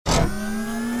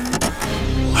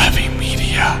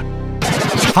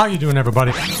How you doing,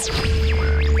 everybody?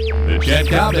 The Chet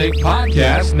Coppock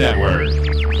Podcast Network.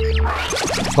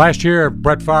 Last year,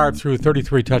 Brett Favre threw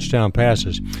 33 touchdown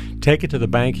passes. Take it to the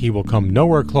bank, he will come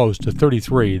nowhere close to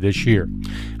 33 this year.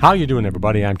 How you doing,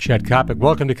 everybody? I'm Chet Coppock.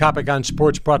 Welcome to Coppock on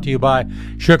Sports, brought to you by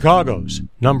Chicago's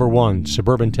 #1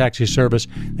 suburban taxi service.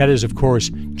 That is, of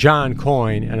course, John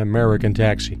Coyne and American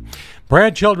Taxi.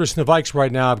 Brad Childress and the Vikes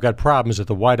right now have got problems at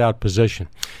the wideout position.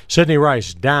 Sidney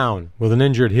Rice down with an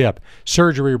injured hip.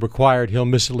 Surgery required. He'll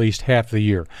miss at least half the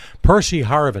year. Percy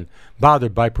Harvin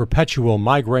bothered by perpetual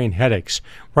migraine headaches.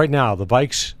 Right now, the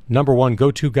Vikes' #1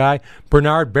 go-to guy,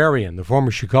 Bernard Berrien, the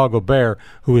former Chicago Bear,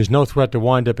 who is no threat to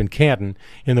wind up in Canton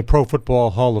in the Pro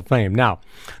Football Hall of Fame. Now,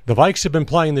 the Vikes have been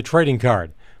playing the trading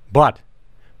card, but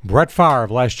Brett Favre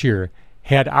last year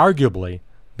had arguably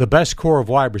the best core of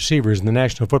wide receivers in the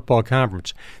National Football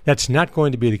Conference. That's not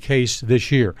going to be the case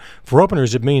this year. For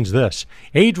openers, it means this.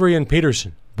 Adrian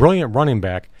Peterson, brilliant running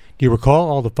back. Do you recall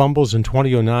all the fumbles in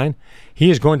 2009? He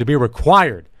is going to be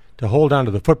required to hold on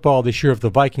to the football this year if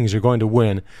the Vikings are going to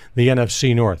win the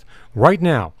NFC North. Right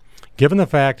now, given the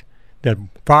fact that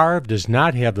Favre does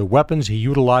not have the weapons he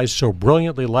utilized so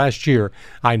brilliantly last year,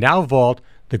 I now vault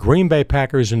the Green Bay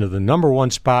Packers into the #1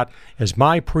 spot as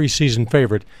my preseason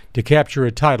favorite to capture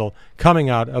a title coming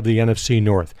out of the NFC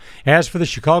North. As for the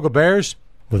Chicago Bears,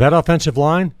 with that offensive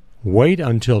line, wait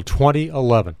until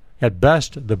 2011. At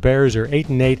best, the Bears are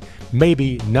 8-8,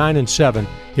 maybe 9-7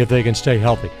 if they can stay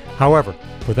healthy. However,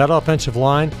 with that offensive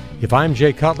line, if I'm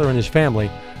Jay Cutler and his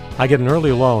family, I get an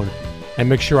early loan and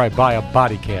make sure I buy a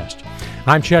body cast.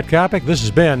 I'm Chet Coppock. This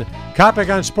has been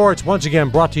Coppock on Sports, once again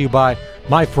brought to you by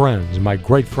my friends, my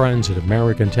great friends at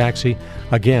American Taxi.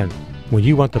 Again, when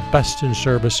you want the best in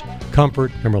service,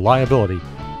 comfort, and reliability,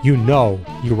 you know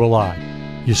you rely,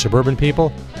 you suburban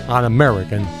people, on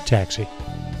American Taxi.